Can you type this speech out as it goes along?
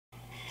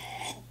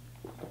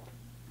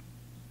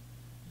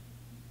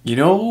You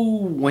know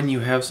when you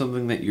have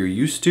something that you're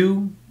used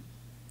to,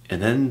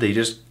 and then they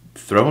just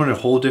throw in a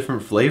whole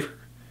different flavor,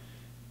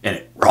 and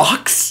it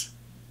rocks?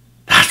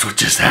 That's what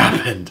just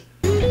happened.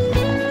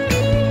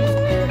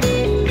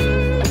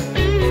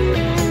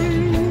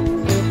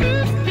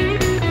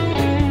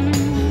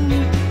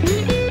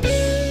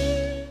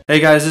 Hey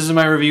guys, this is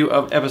my review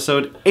of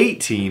episode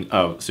 18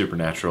 of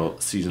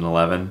Supernatural Season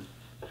 11.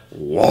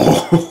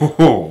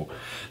 Whoa!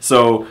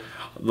 So,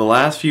 the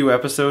last few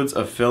episodes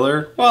of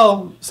filler,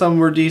 well, some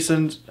were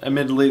decent.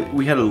 Admittedly,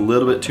 we had a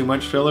little bit too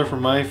much filler for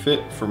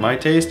my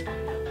taste.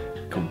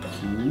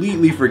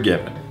 Completely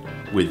forgiven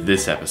with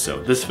this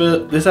episode. This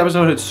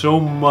episode had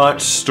so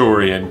much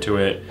story into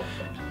it.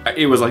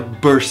 It was like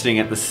bursting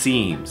at the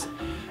seams.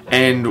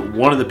 And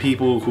one of the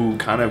people who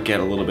kind of get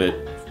a little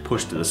bit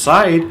pushed to the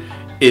side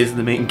is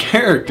the main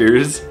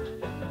characters,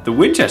 the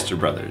Winchester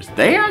brothers.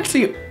 They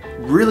actually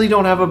really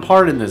don't have a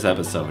part in this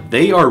episode.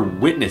 They are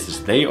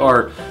witnesses. They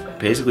are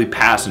basically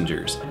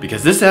passengers,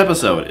 because this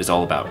episode is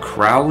all about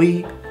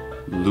Crowley,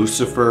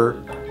 Lucifer,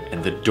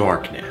 and the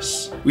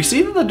darkness. We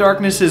see that the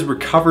darkness is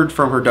recovered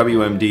from her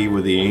WMD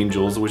with the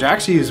angels, which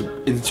actually is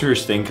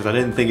interesting because I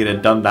didn't think it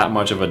had done that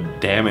much of a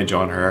damage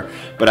on her,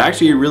 but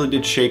actually it really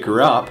did shake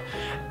her up,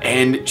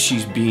 and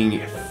she's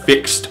being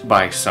fixed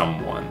by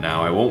someone.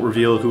 Now, I won't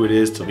reveal who it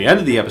is till the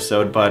end of the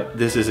episode, but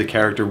this is a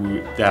character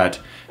that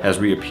has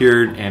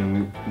reappeared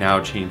and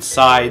now changed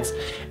sides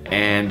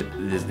and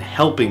is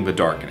helping the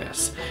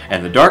darkness.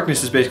 And the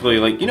darkness is basically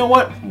like, you know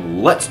what?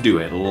 Let's do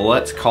it.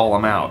 Let's call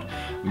him out.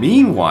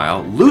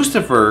 Meanwhile,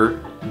 Lucifer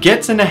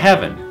gets into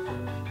heaven.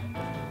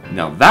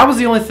 Now, that was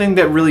the only thing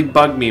that really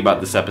bugged me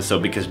about this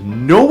episode, because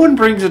no one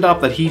brings it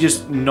up that he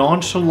just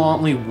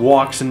nonchalantly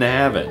walks into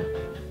heaven.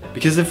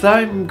 Because if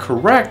I'm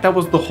correct, that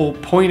was the whole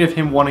point of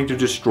him wanting to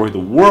destroy the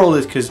world,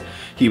 is because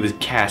he was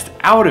cast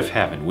out of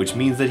heaven, which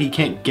means that he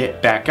can't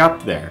get back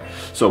up there.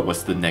 So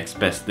what's the next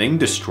best thing?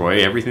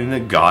 Destroy everything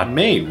that God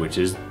made, which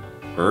is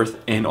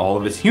Earth and all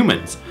of its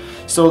humans.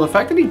 So the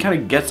fact that he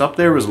kind of gets up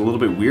there was a little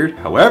bit weird.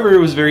 However, it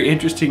was very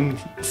interesting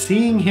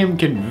seeing him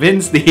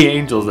convince the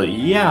angels that,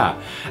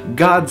 yeah,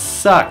 God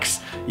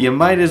sucks. You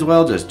might as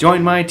well just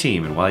join my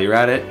team, and while you're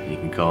at it, you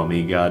can call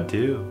me God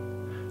too.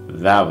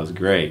 That was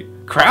great.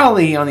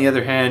 Crowley, on the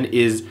other hand,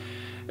 is...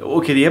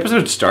 Okay, the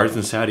episode starts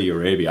in Saudi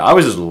Arabia. I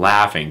was just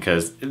laughing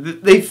because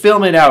they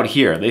film it out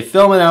here. They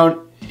film it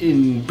out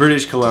in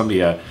British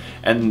Columbia.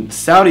 And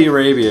Saudi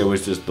Arabia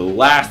was just the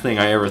last thing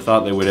I ever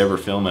thought they would ever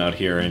film out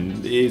here.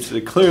 And it's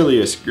clearly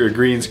a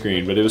green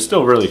screen, but it was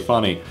still really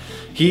funny.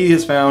 He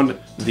has found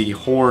the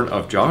Horn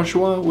of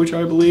Joshua, which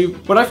I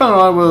believe. What I found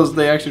out was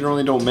they actually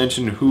really don't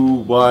mention who,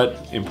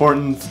 what,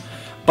 importance,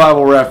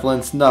 Bible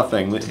reference,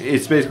 nothing.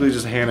 It's basically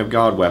just a hand of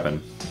God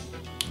weapon,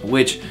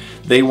 which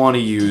they want to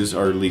use,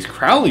 or at least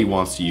Crowley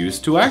wants to use,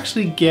 to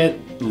actually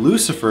get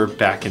Lucifer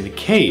back in the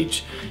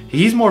cage.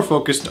 He's more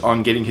focused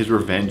on getting his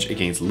revenge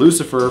against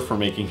Lucifer for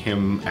making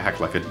him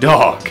act like a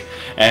dog.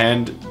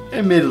 And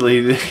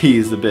admittedly,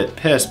 he's a bit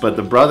pissed, but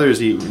the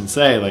brothers even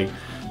say, like,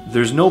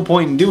 there's no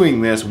point in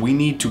doing this. We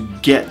need to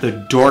get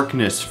the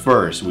darkness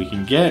first. We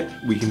can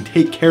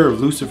take care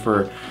of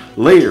Lucifer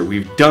later.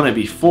 We've done it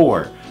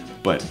before.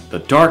 But the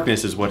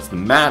darkness is what's the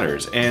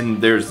matters,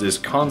 and there's this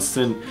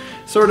constant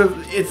sort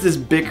of, it's this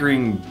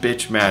bickering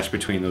bitch match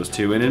between those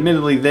two, and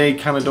admittedly they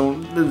kind of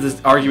don't, this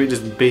argument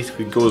just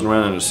basically goes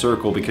around in a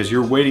circle because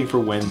you're waiting for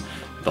when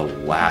the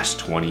last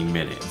 20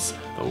 minutes.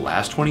 The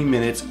last 20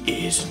 minutes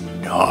is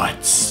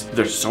nuts.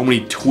 There's so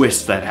many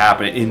twists that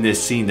happen in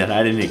this scene that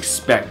I didn't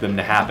expect them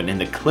to happen,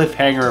 and the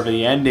cliffhanger of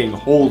the ending,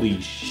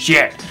 holy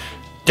shit,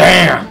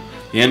 damn,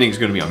 the ending's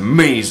gonna be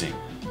amazing.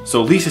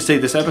 So Lisa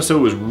said this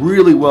episode was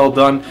really well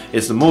done.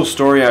 It's the most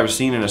story I've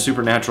seen in a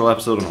Supernatural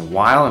episode in a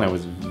while, and I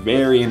was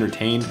very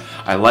entertained.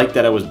 I like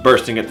that I was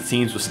bursting at the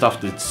seams with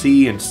stuff to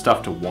see and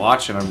stuff to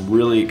watch, and I'm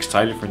really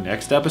excited for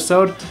next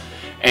episode.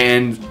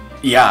 And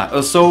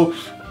yeah, so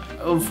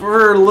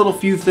for a little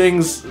few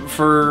things,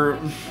 for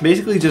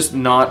basically just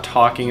not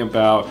talking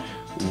about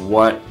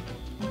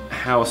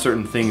how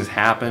certain things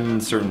happen,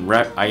 certain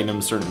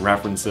items, certain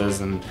references,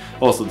 and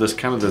also this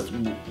kind of this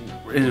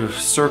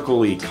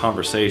circle-y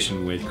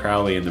conversation with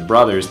Crowley and the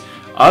brothers.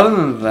 Other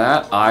than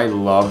that, I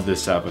love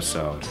this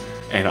episode,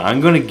 and I'm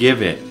gonna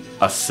give it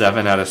a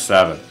 7 out of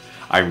 7.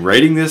 I'm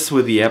rating this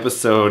with the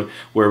episode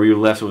where we were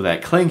left with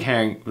that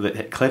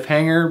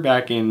cliffhanger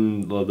back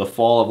in the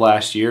fall of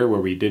last year,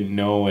 where we didn't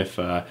know if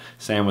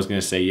Sam was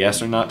gonna say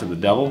yes or not to the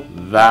devil.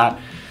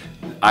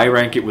 I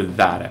rank it with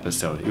that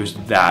episode. It was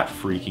that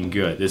freaking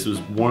good. This was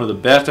one of the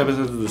best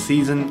episodes of the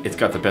season. It's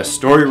got the best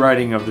story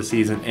writing of the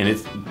season, and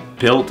it's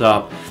built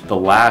up the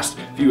last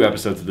few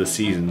episodes of the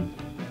season.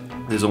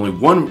 There's only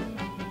one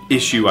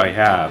issue I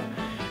have,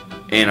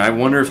 and I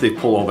wonder if they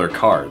pull all their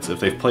cards, if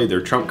they've played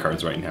their trump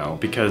cards right now,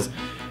 because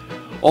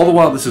all the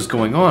while this is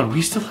going on,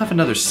 we still have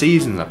another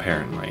season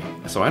apparently.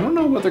 So I don't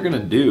know what they're gonna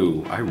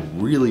do. I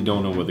really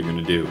don't know what they're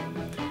gonna do.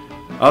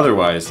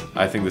 Otherwise,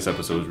 I think this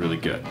episode is really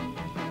good.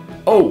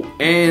 Oh,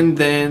 and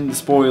then the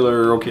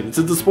spoiler. Okay, this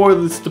is the spoiler.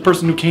 This is the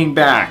person who came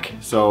back.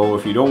 So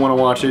if you don't want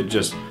to watch it,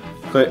 just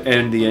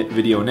End the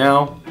video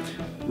now.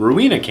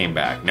 Rowena came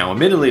back. Now,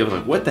 admittedly, I was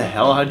like, what the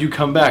hell? How'd you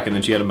come back? And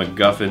then she had a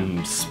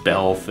MacGuffin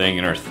spell thing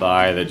in her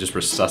thigh that just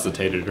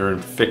resuscitated her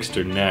and fixed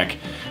her neck.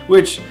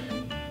 Which,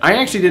 I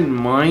actually didn't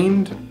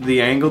mind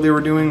the angle they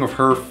were doing of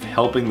her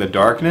helping the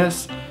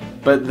darkness.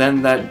 But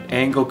then that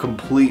angle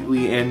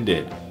completely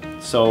ended.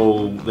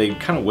 So they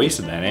kind of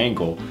wasted that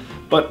angle.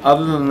 But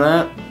other than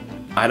that,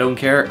 I don't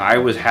care. I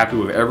was happy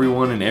with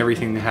everyone and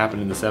everything that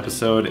happened in this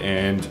episode,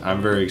 and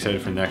I'm very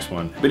excited for the next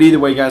one. But either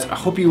way, guys, I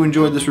hope you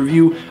enjoyed this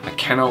review. I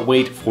cannot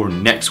wait for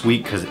next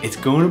week because it's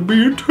going to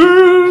be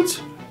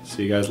intense.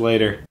 See you guys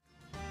later.